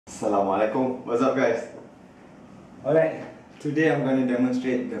Assalamualaikum. What's up, guys? Alright, today I'm going to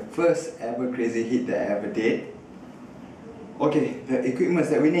demonstrate the first ever crazy hit that I ever did. Okay, the equipment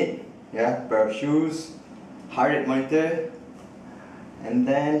that we need. Yeah, pair of shoes, heart rate monitor, and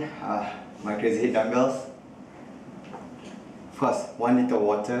then my crazy hit dumbbells. Of course, 1 liter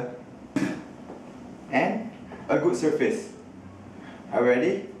water and a good surface. Are you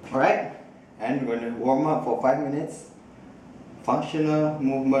ready? Alright, and we're going to warm up for 5 minutes. Functional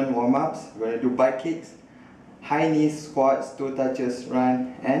movement warm-ups. We're going to do bike kicks, high knees, squats, toe touches,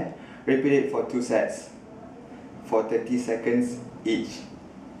 run, and repeat it for 2 sets for 30 seconds each.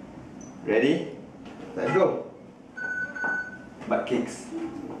 Ready? Let's go. Bike kicks.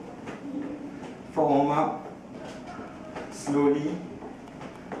 For warm-up, slowly,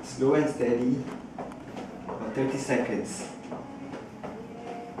 slow and steady for 30 seconds.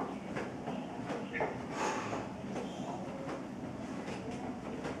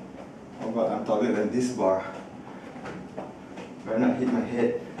 Oh god, I'm taller than this bar. Better not hit my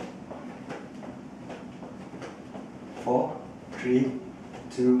head. 4, 3,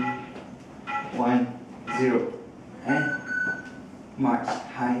 2, 1, 0. And march.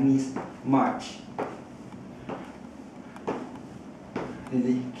 High knees, march.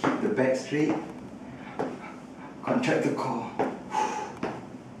 Really keep the back straight. Contract the core.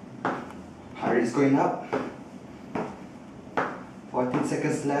 Heart rate is going up. 14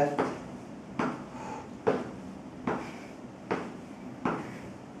 seconds left.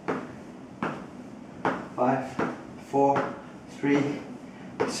 5, 4, 3,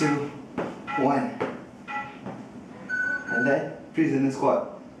 2, 1. And then prisoner squat.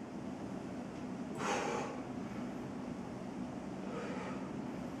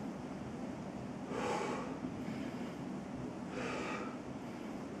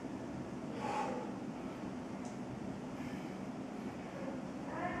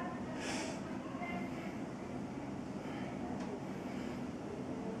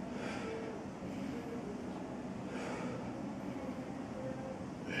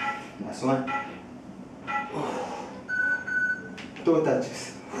 Last one. Toe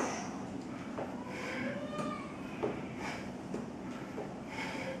touches.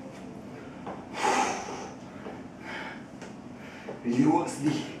 Really works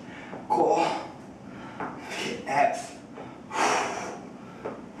the core, the abs.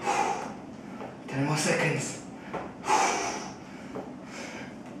 10 more seconds.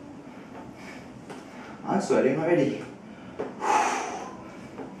 I'm sweating already.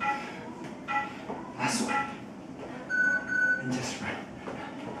 Last one. And just run.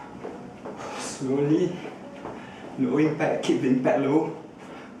 Slowly. Low impact, keep the impact low.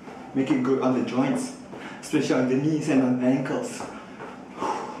 Make it good on the joints, especially on the knees and on the ankles.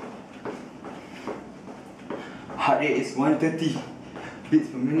 Heart rate is 130 beats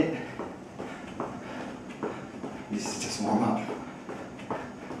per minute. This is just warm up.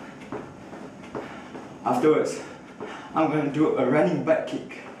 Afterwards, I'm going to do a running butt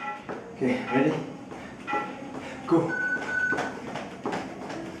kick. Okay, ready? Go.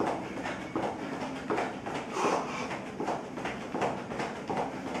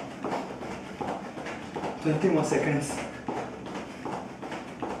 Twenty more seconds.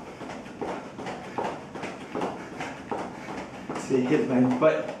 See, hit my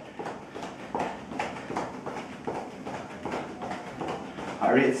butt.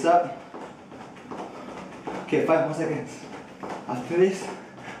 Heart rate's up. Okay, 5 more seconds. After this,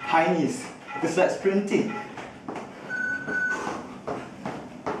 high knees. It's like sprinting.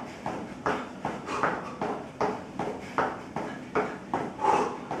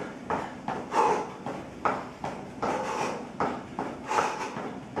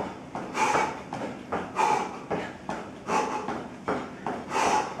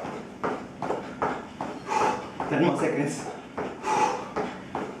 Ten more seconds.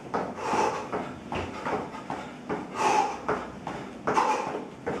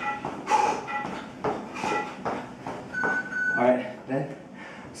 Alright, then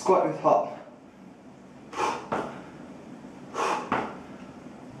squat with hop.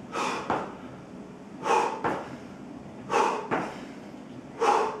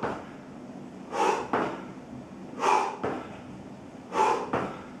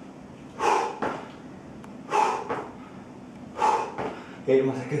 Eight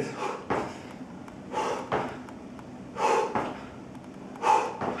more seconds.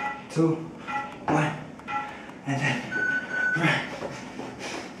 2, 1, and then run.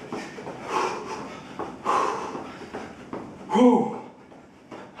 Whew.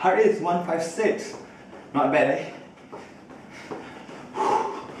 Heart rate is 156. Not bad, eh?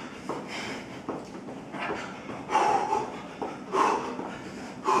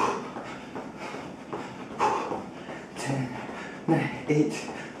 9, 8,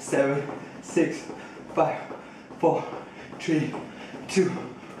 7, 6, 5, 4, 3, 2,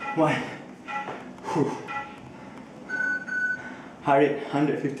 1. Whew. Heart rate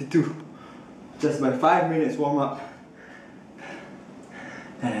 152. Just by 5 minutes warm up.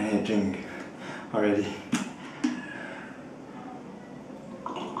 And I need a drink already.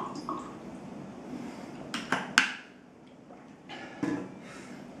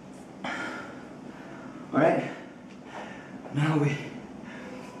 Alright, now we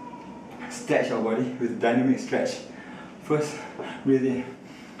stretch our body with dynamic stretch. First, breathe in.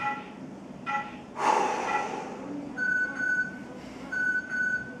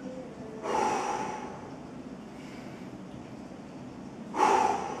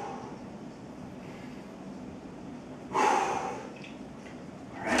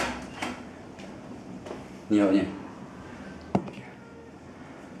 Nhiều.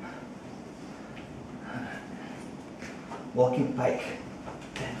 Walking pike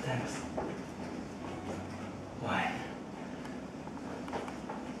 10 times. 1,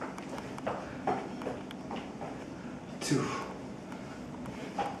 2,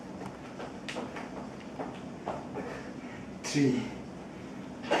 3,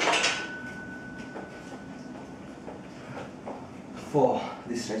 4.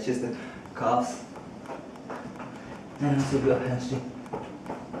 This stretches the calves and also your hamstring.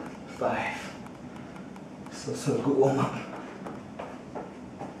 5. So good warm up.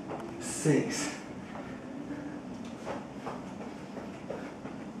 6.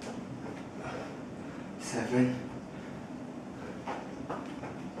 7.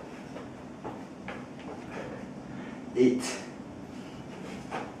 8.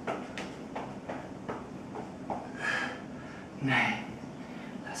 9.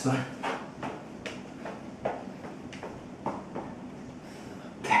 Last one.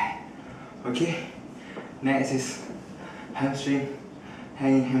 10. Okay. Next is hamstring,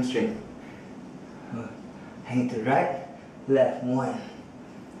 hanging hamstring. Hang to the right, left. 1,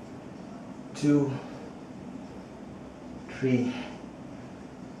 2, 3,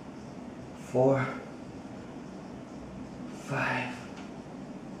 4, 5,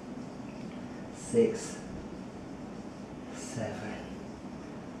 6, 7,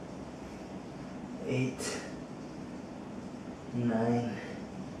 8, 9,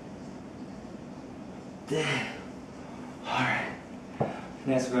 10. Alright.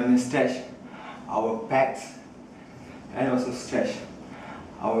 Next we're going to stretch our backs and also stretch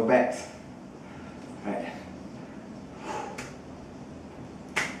our backs. Right.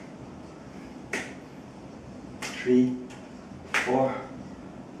 3, 4,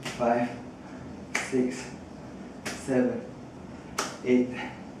 5, 6, 7, 8,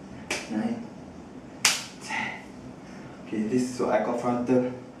 9, 10. Okay, this is what I call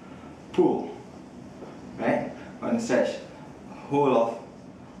frontal pull. Right? We're going to stretch the whole of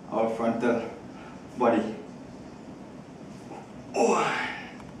our frontal body. 1,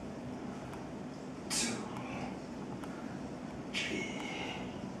 2, 3,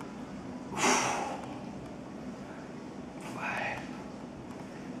 4, 5,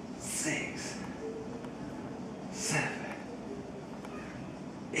 6, 7,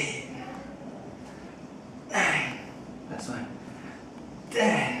 8, 9. That's one.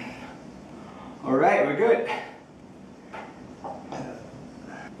 10. Alright, we're good.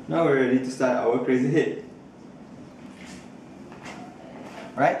 Now we're ready to start our crazy HIIT.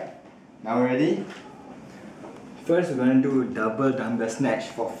 Alright, now we're ready. First we're going to do double dumbbell snatch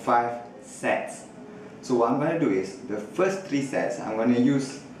for 5 sets. So what I'm going to do is, the first 3 sets I'm going to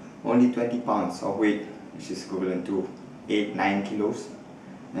use only 20 pounds of weight, which is equivalent to 8-9 kilos.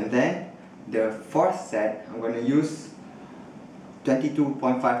 And then the 4th set I'm going to use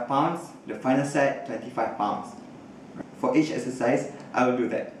 22.5 pounds, the final set 25 pounds. For each exercise, I will do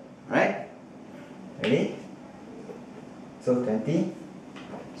that. Alright? Ready? So 20,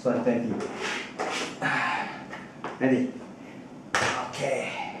 so 20. Ready?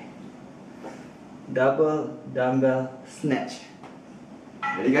 Okay. Double dumbbell snatch.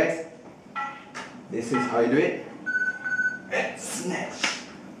 Ready guys? This is how you do it. Snatch.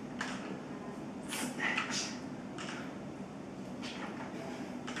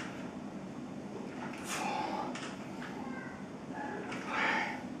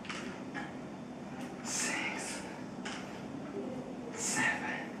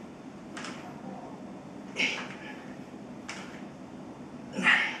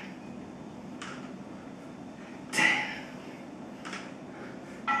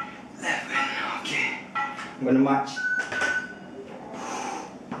 I'm gonna march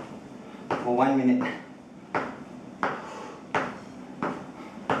for 1 minute.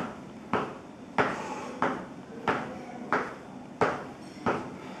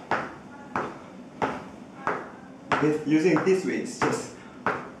 with using this weights, just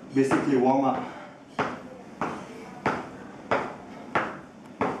basically warm up.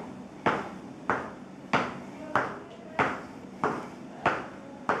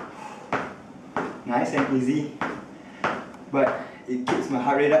 Nice and easy, but it keeps my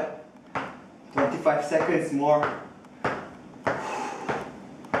heart rate up. 25 seconds more.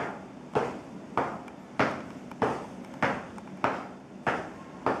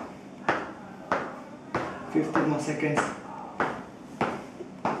 More seconds.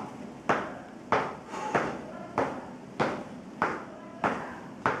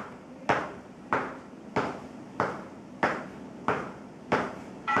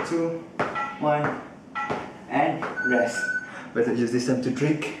 Two, one, and rest. Better use this time to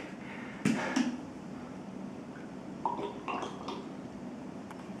drink.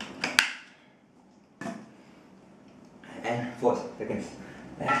 And 4 seconds.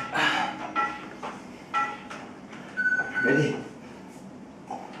 Ready?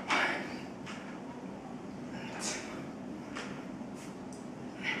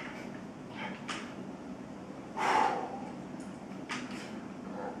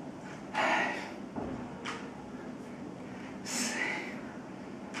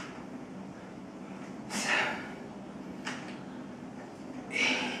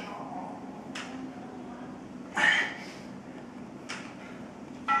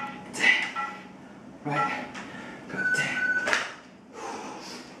 Right. Good.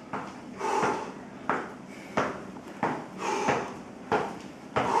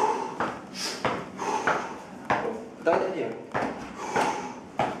 Toilet dia.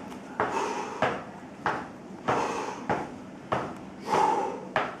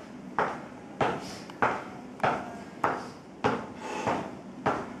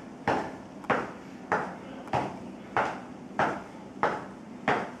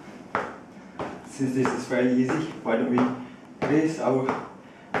 Since this is very easy, why don't we raise our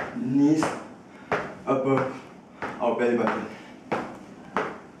knees above our belly button.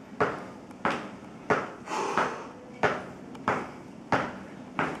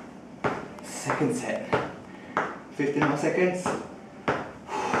 Second set. 15 more seconds.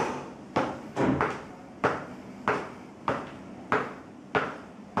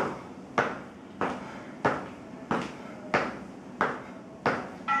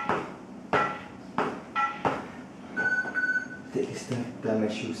 Take this time, tie my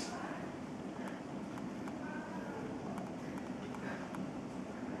shoes.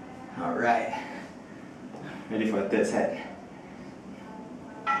 Alright. Ready for a third set.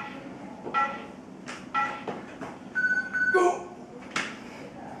 Go!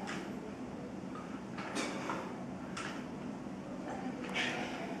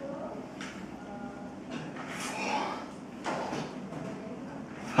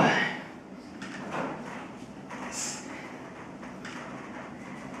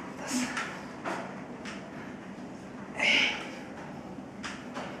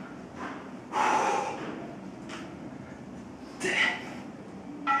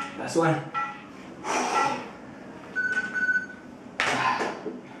 Last one.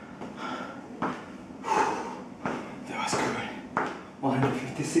 That was good.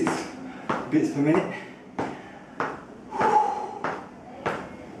 156 beats per minute.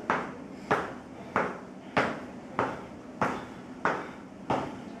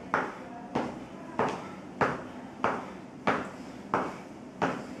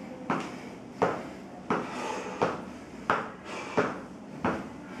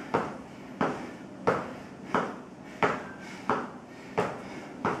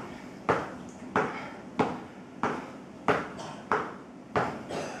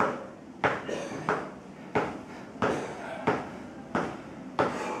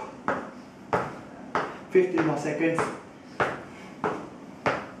 Fifteen more seconds.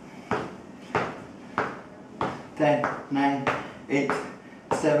 10, 9, 8,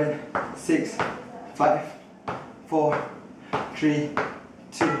 7, 6, 5, 4, 3,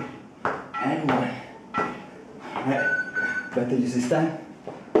 2, and 1. Alright, better use this time.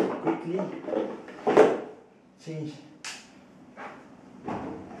 Quickly change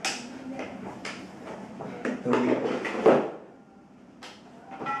the weight.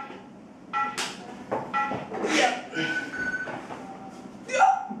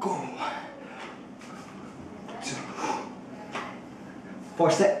 Go. 2,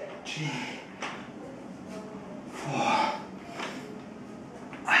 4 set. 3, 4,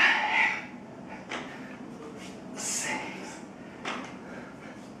 5, 6,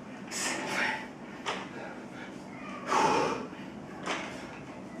 7,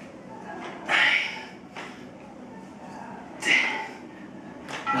 9, 10.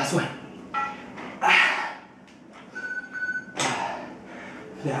 Last one.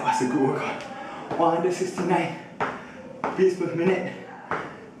 That was a good workout. 169 beats per minute.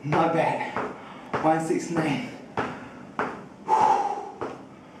 Not bad. 169.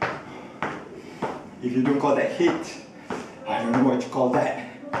 If you don't call that HIIT, I don't know what you call that.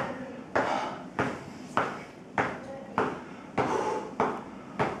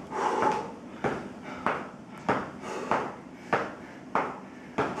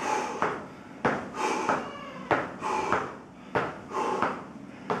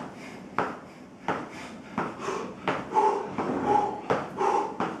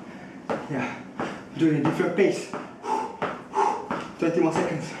 Yeah, do a different pace. 20 more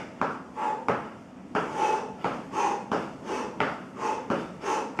seconds.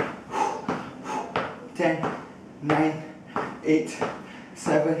 10, 9, 8,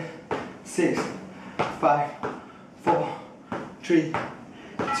 7, 6, 5, 4, 3,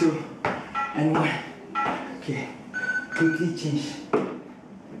 2, and 1. Okay, quickly change.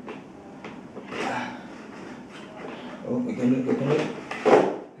 Oh, we can look.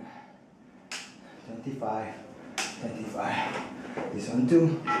 25. This one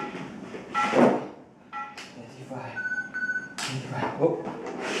too. 25. Oh.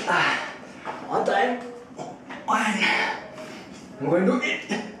 On time. 1. I'm going to do it.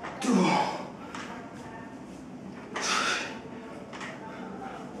 2.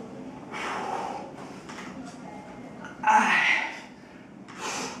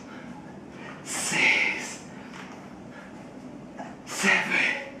 6, 7,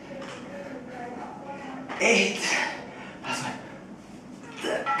 8. Last one.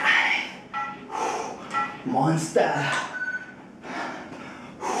 9. Monster.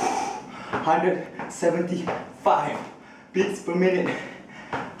 175 beats per minute.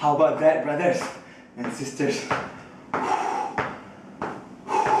 How about that, brothers and sisters?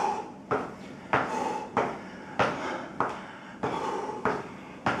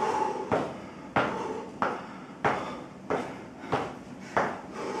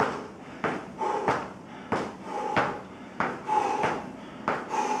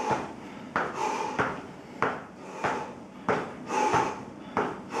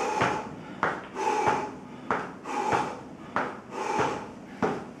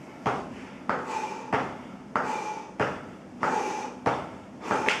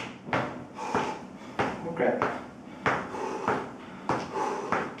 Crap.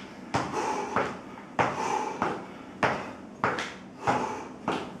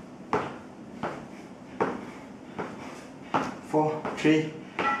 Four, 3,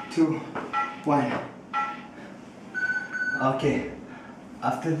 2, 1. Okay,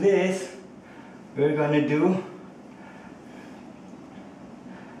 after this we're gonna do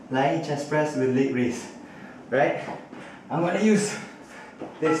lying chest press with leg raise, right? I'm gonna use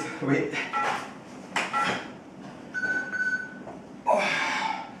this weight.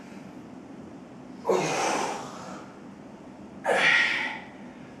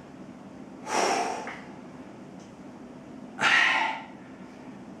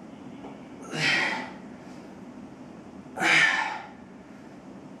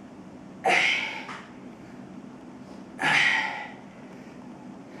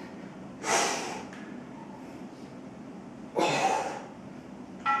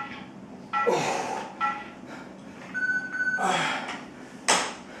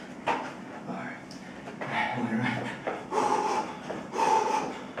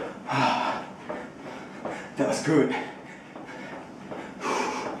 That was good.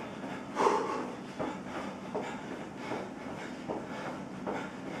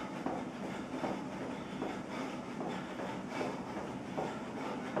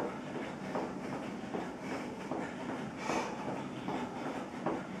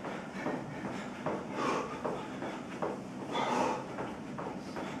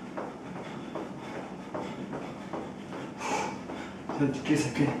 Just 3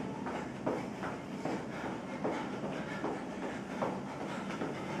 seconds.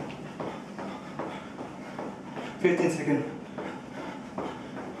 Seconds.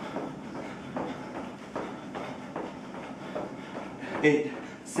 8,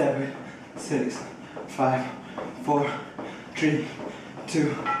 7, 6, 5, 4, 3, 2,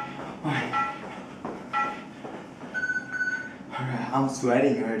 1. Alright, I'm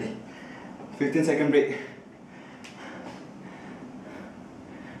sweating already. 15-second break.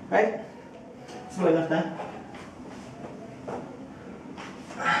 Right? Slow enough time.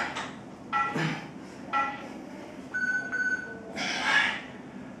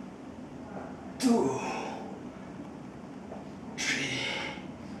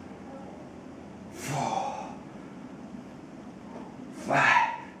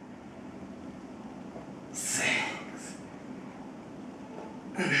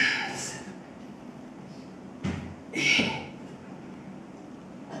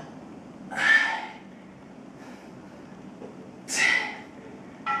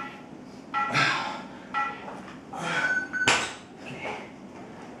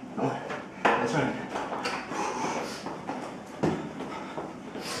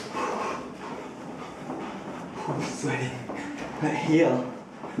 Sweating like hell.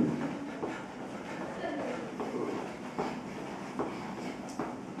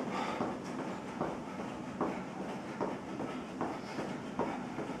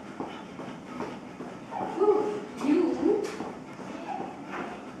 You?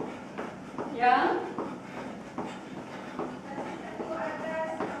 Yeah?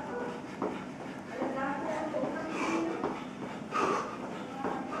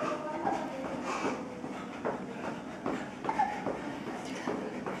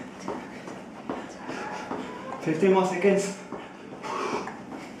 Fifteen more seconds.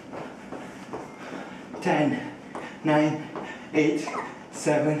 10, 9, 8,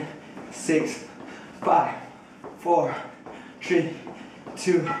 7, 6, 5, 4, 3,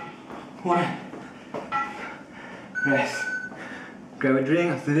 2, 1. Rest. Grab a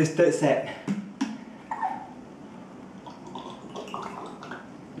drink after this third set.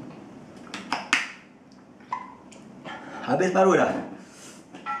 Habis baru dah.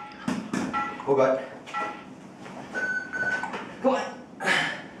 Oh god. Come on.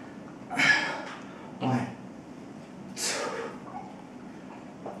 1, 2,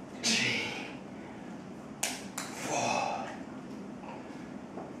 3, 4,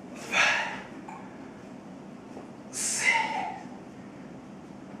 5, 6,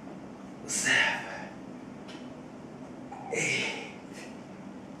 7, 8,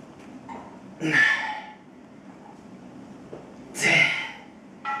 9, 10.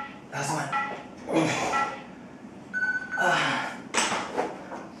 Last one.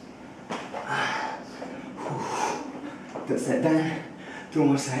 Third set done. 2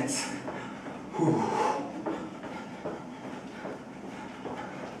 more sets. Whew.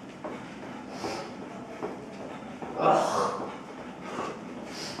 Ugh.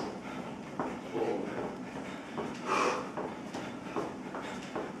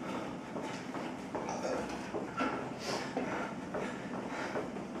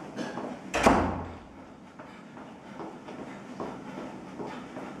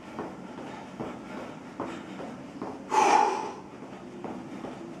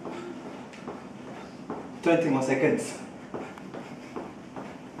 20 more seconds.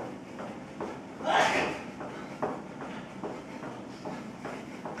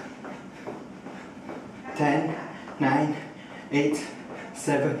 10, 9, 8,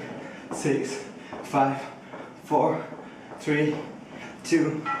 7, 6, 5, 4, 3,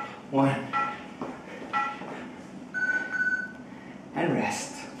 2, 1. And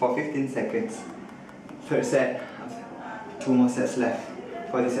rest for 15 seconds. Third set. 2 more sets left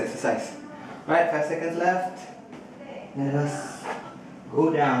for this exercise. Right, 5 seconds left. Let us go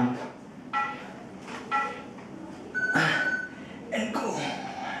down. And go.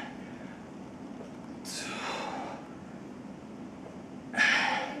 2.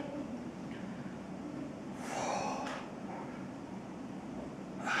 4.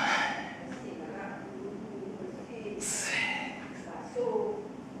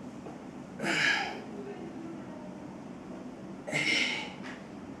 6.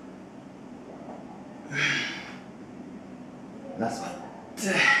 Last one.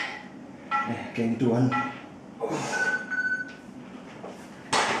 Getting to one.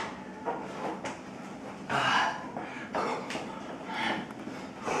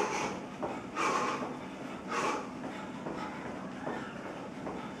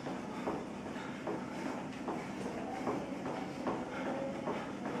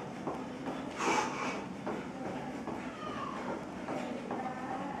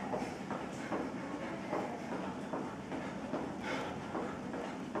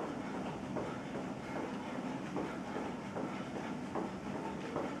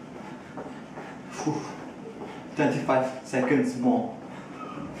 Whew. 25 seconds more.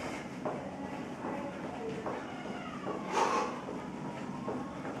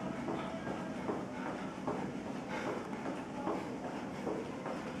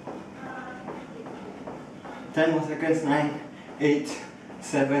 Ten more seconds. 9, 8,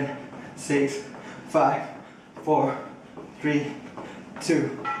 7, 6, 5, 4, 3,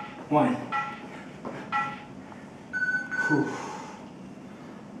 2, 1. Whew.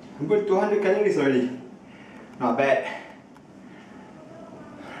 I'm good 200 calories already. Not bad.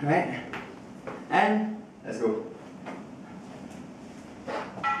 Right? And let's go.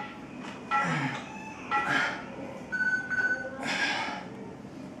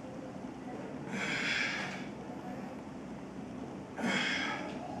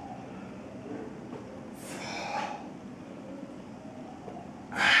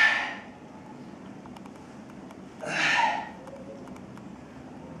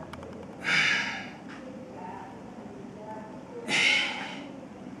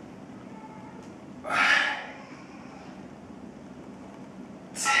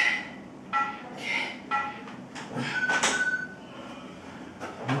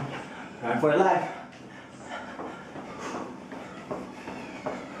 for your life.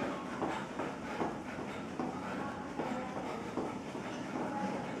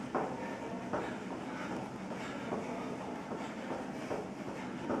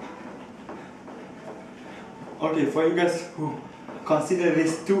 Okay, for you guys who consider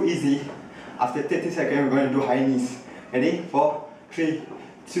this too easy, after 30 seconds we're going to do high knees. Ready? 4, 3,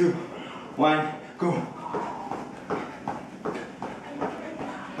 2, 1, go.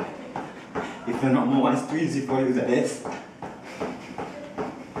 If the normal one is too easy for you, that is.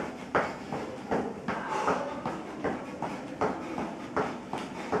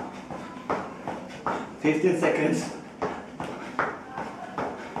 $15 seconds.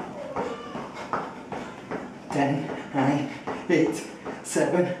 10, 9, 8,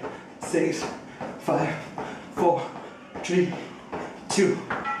 7, 6, 5, 4, 3, 2,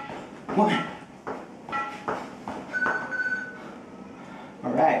 1.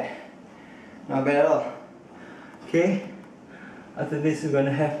 Alright, not bad at all. Okay, after this we're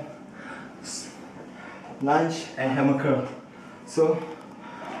gonna have lunge and hammer curl. So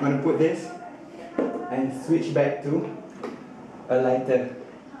I'm gonna put this and switch back to a lighter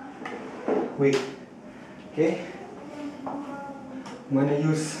weight. Okay, I'm gonna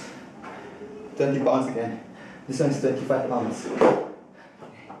use 20 pounds again. This one is 25 pounds. 20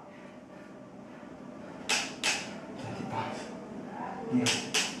 pounds. Yeah.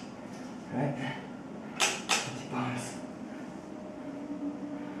 Right? 20 pounds.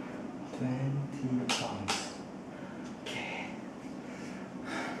 20 pounds. Okay.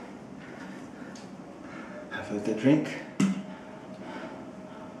 Have a little drink.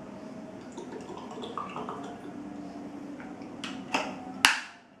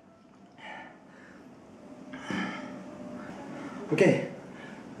 Okay,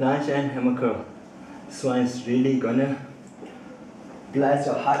 lunge and hammer curl. This one is really gonna blast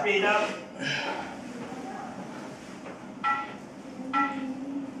your heart rate up.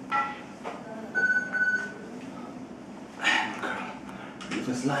 Hammer curl.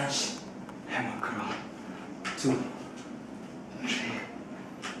 Reverse lunge, hammer curl. 2, 3,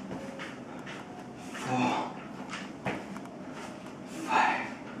 4, 5,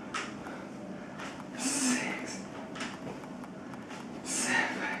 6,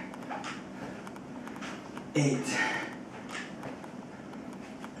 8,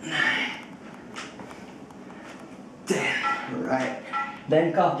 9, 10. Right.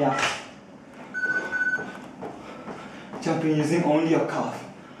 Then calf jump. Jumping using only your calf.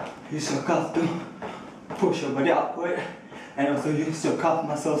 Use your calf to push your body upward, and also use your calf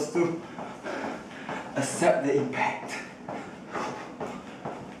muscles to accept the impact.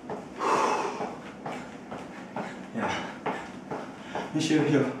 Yeah. Make sure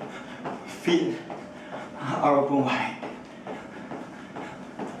your feet are open wide.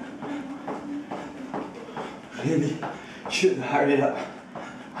 Really shoot the heart rate up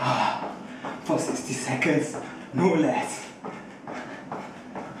for 60 seconds, no less.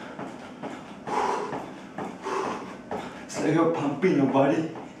 It's like you're pumping your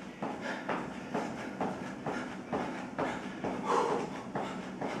body.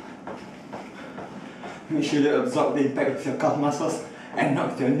 Make sure you absorb the impact with your calf muscles and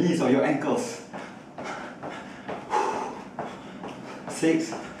not with your knees or your ankles.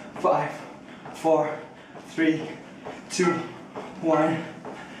 6, 5, 4, 3, 2, 1,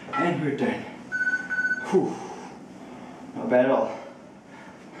 and return. Whew. Not bad at all.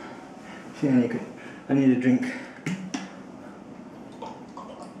 I need a drink.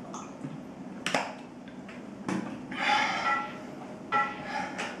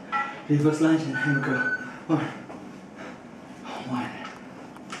 Reverse lunge and hammer curl. 1,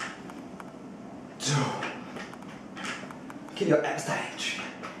 2. Keep your abs tight. 3,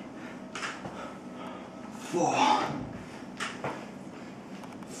 4,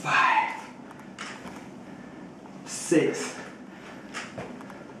 5, 6,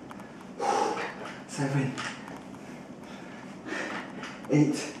 7,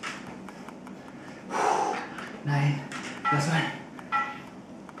 8, 9. Last one.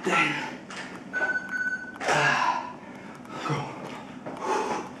 10. Go.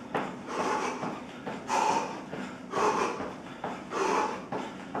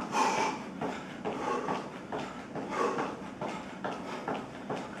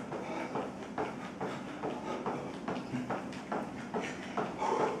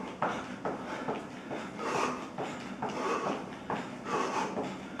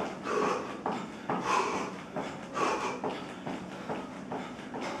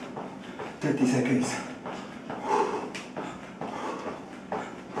 30 seconds.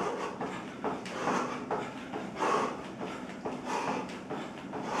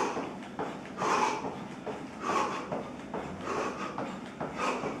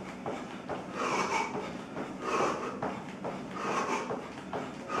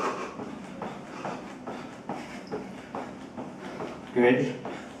 You ready?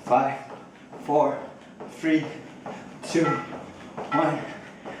 5, 4, 3, 2, 1,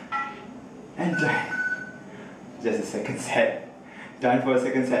 and done. Just a second set. Done for a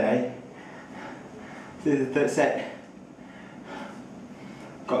second set, eh? This is the third set.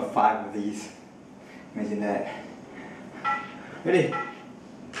 Got 5 of these. Imagine that. Ready?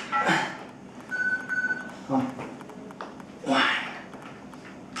 1,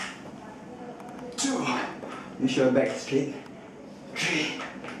 2. Make sure your back is straight. 3,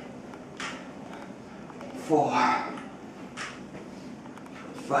 4,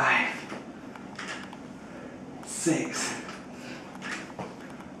 5, 6,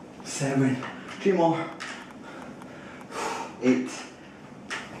 7. 3 more. 8,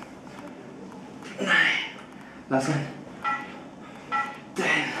 9. Last one.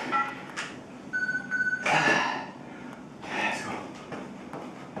 10. Let's go.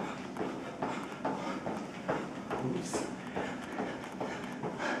 Oops.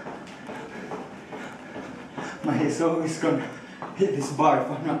 My head's always gonna hit this bar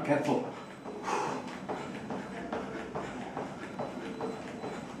if I'm not careful.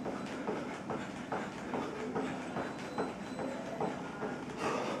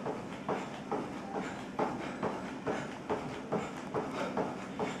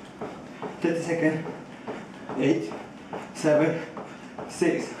 Second. 8, 7,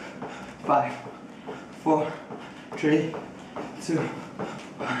 6, 5, 4, 3, 2,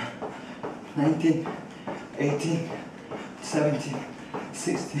 1. 19, 18, 17,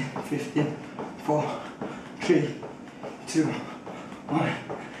 16, 15, 4, 3, 2, 1,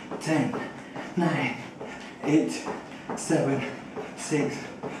 10, 9, 8, 7, 6,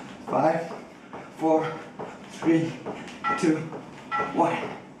 5, 4, 3, 2, 1.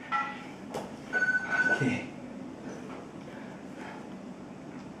 Okay.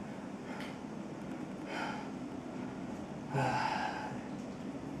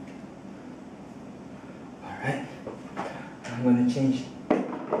 Alright, I'm going to change the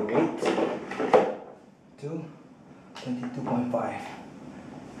weight to 22.5.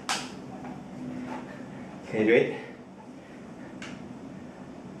 Okay, do it.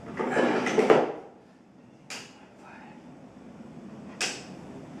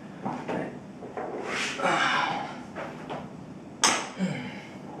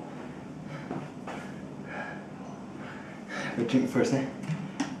 We drink first, eh?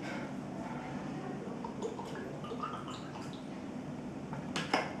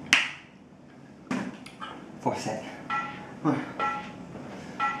 Fourth set. 1,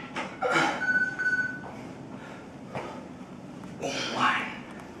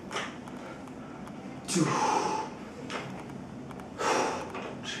 2,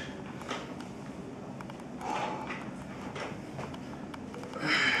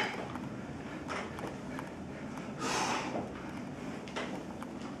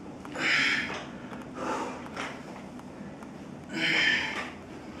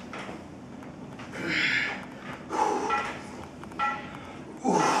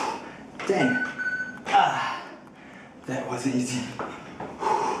 10. That wasn't easy.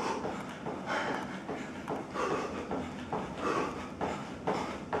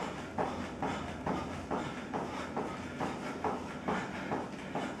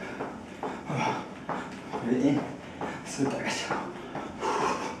 Put it in. So tak kacau.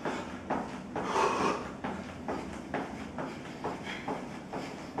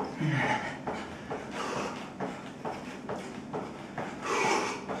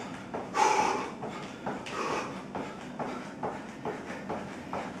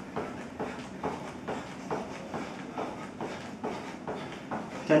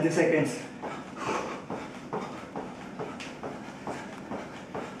 20 seconds.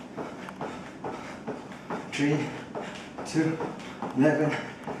 Three, 2, 11,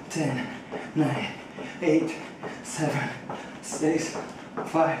 10, 9, 8, 7, 6,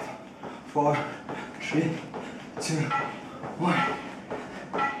 5, 4, 3, 2, 1.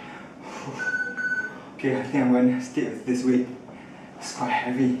 Okay, I think I'm going to stick with this weight. It's quite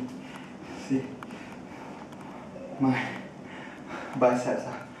heavy. See, my biceps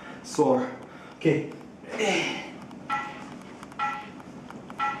are sore. Okay.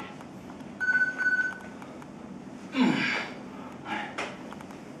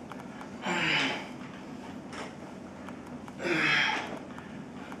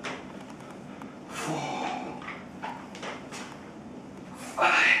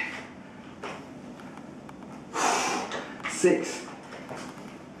 6,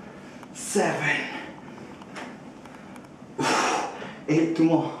 7, 8, 2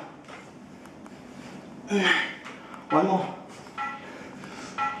 more, 1 more,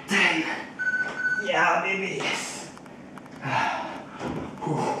 10, yeah baby, yes,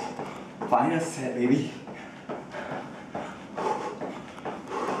 Final set, baby.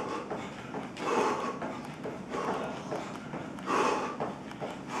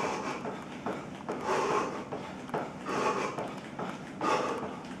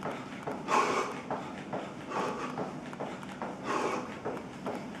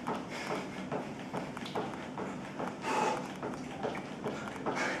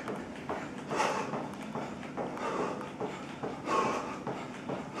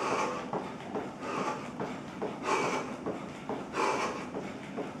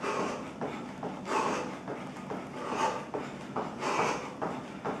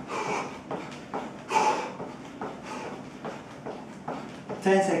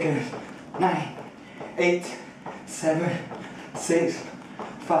 Ten seconds. 9, 8, 7, 6,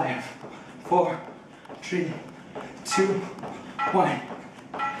 5, 4, 3, 2, 1.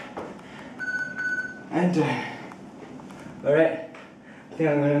 And done. Alright, I think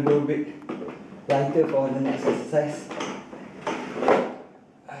I'm gonna go a bit lighter for the next exercise. A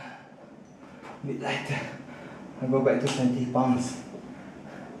bit lighter. I'll go back to 20 pounds.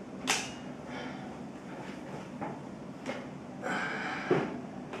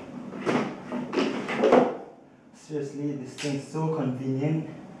 Seriously, this thing is so convenient.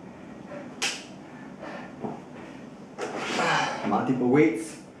 Multiple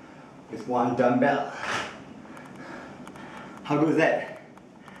weights with one dumbbell. How good is that?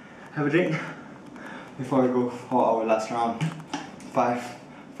 Have a drink before we go for our last round. 5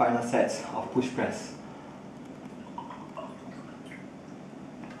 final sets of push press.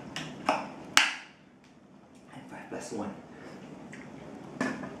 And 5 plus 1.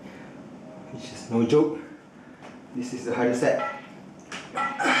 Which is no joke. This is the hardest set.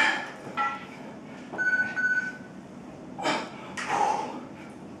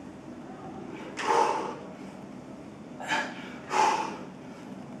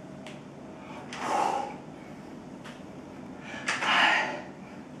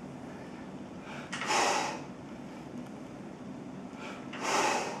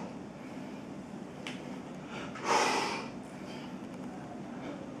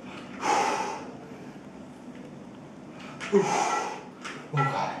 Oh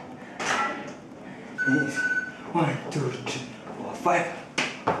God. Easy. 1, 2, 3, 4, 5.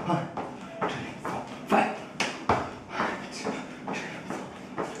 1, 2, 3, 4, 5. 1, 2, 3, 4.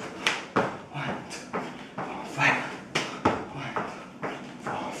 1, 2, 4, 5. 1,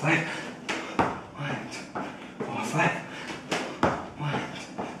 4, 5. 1, 2, 4, 5. 1, 2,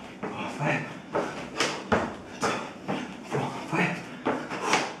 4, 5. 2, 4,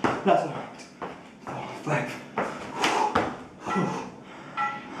 5. Last one. 2, 4, 5.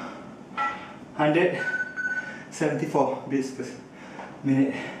 174 beats per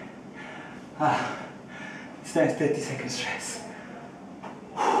minute. This time is 30 seconds rest.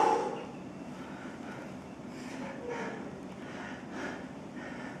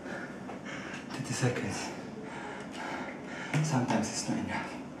 30 seconds. Sometimes it's not enough.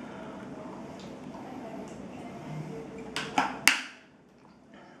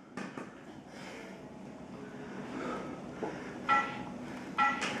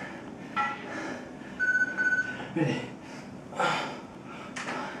 Ready?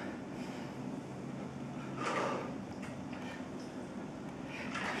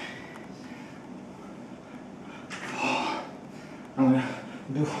 4. I'm gonna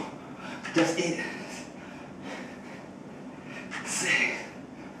do just 8. 6.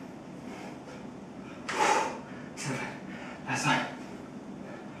 7. Last one.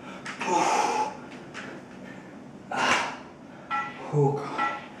 Oh God.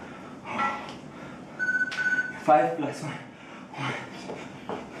 5 plus 1. 1.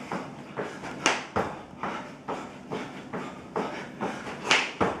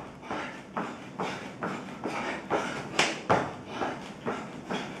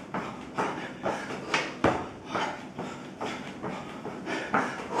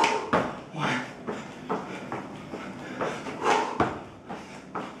 1.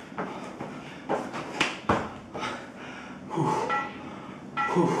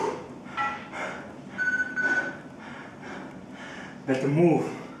 Better move.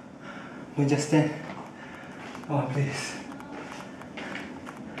 Don't just stand. Oh, please.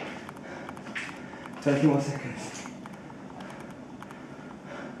 20 more seconds.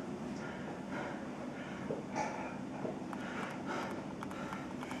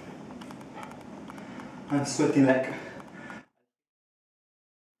 I'm sweating like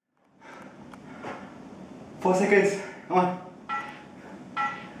 4 seconds. Come on.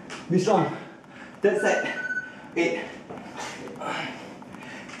 Be strong. Third set. 8.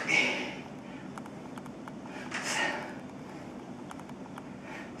 7.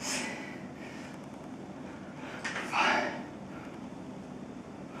 6.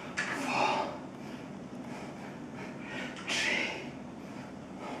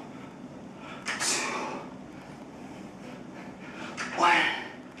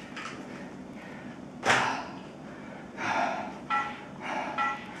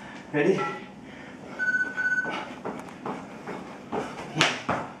 Ready?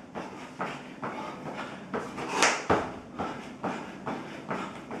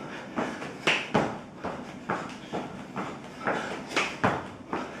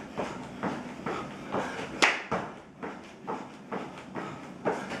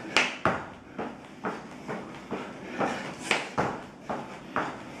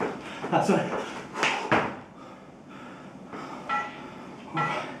 Last one.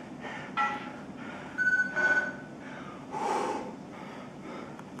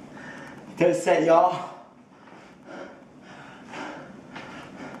 Third set, y'all.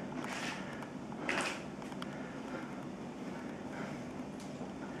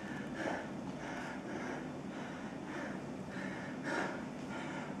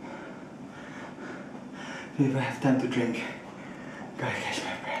 If I have time to drink, gotta catch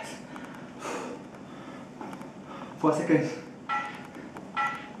my breath. 4 seconds.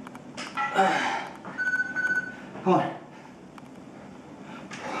 Come on.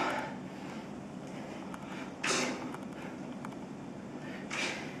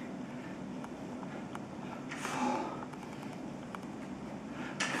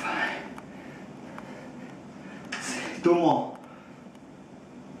 Two more.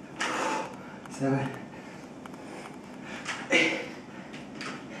 7. 8.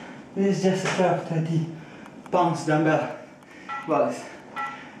 This is just a 12, 20 pounds dumbbell. Well, it's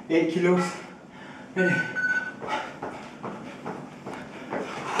 8 kilos. Ready?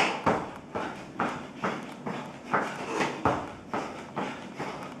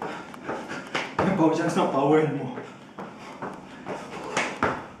 My power just not power anymore.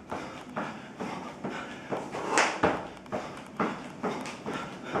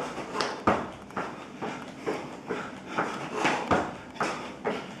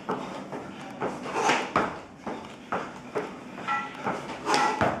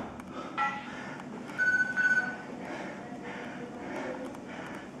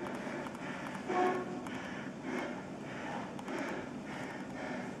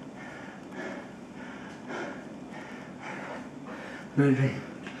 Really.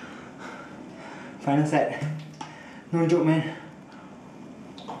 Final set. No joke, man.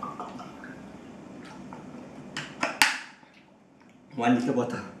 One liter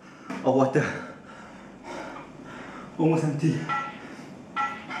bottle of water. Almost empty.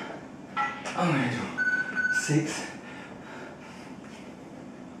 Oh my God. 6.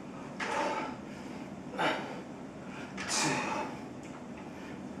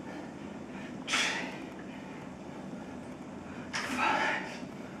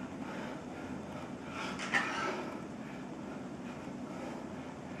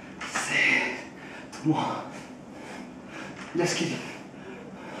 2 more. Just kidding.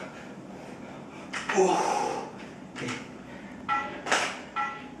 Oh. Okay.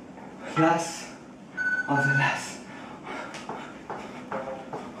 Last of the last.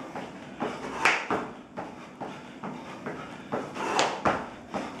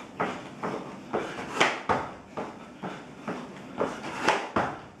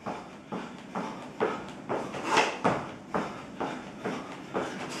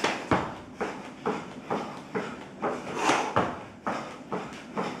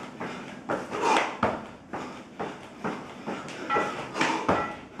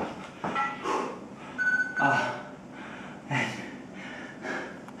 And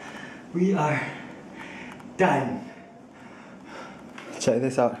we are done. Check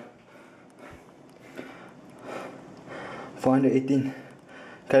this out. 418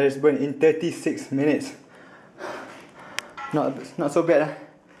 calories burned in 36 minutes. Not so bad.